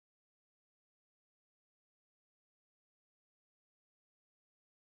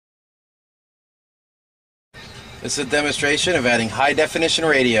This is a demonstration of adding high definition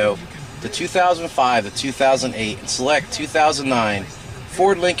radio to 2005 to 2008 and select 2009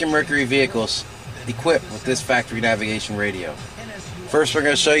 Ford Lincoln Mercury vehicles equipped with this factory navigation radio. First, we're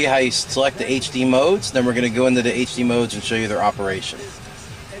going to show you how you select the HD modes, then we're going to go into the HD modes and show you their operation.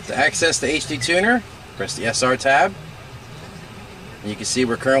 To access the HD tuner, press the SR tab, and you can see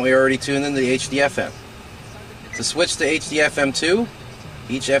we're currently already tuned into the HD FM. To switch to HD FM 2,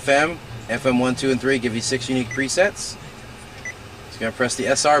 each FM, FM 1, 2, and 3 give you 6 unique presets. Just going to press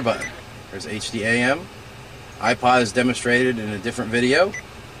the SR button. There's HD AM. iPod is demonstrated in a different video.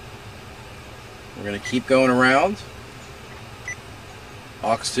 We're going to keep going around.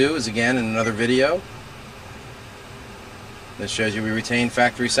 aux 2 is again in another video. This shows you we retain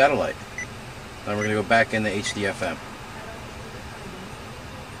factory satellite. Now we're going to go back into HD FM.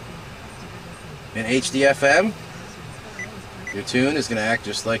 In HD FM, your tune is going to act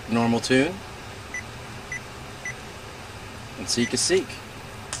just like normal tune. And seek is seek.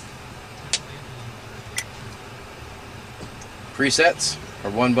 Presets are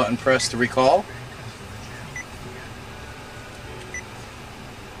one button press to recall.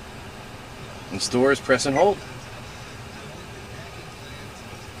 And store is press and hold.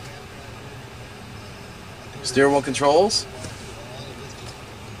 Steering wheel controls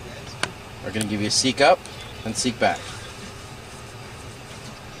are going to give you a seek up and seek back.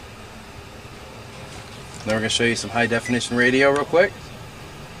 Now we're going to show you some high definition radio real quick.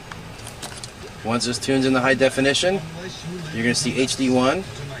 Once this tunes in the high definition, you're going to see HD1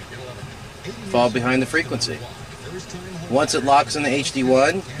 fall behind the frequency. Once it locks in the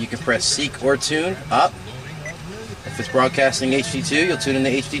HD1, you can press seek or tune up. If it's broadcasting HD2, you'll tune in to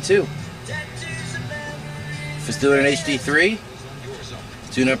HD2. If it's doing an HD3,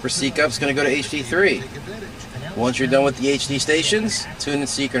 tune up or seek up is going to go to HD3. Once you're done with the HD stations, tune and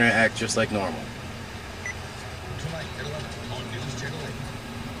seek are going to act just like normal.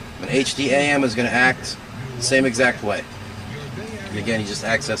 An HD AM is going to act the same exact way. And again, you just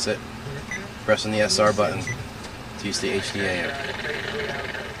access it pressing the SR button to use the HD AM.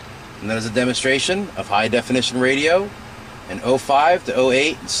 And that is a demonstration of high definition radio in 05 to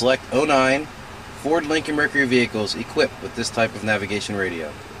 08 and select 09 Ford Lincoln Mercury vehicles equipped with this type of navigation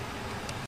radio.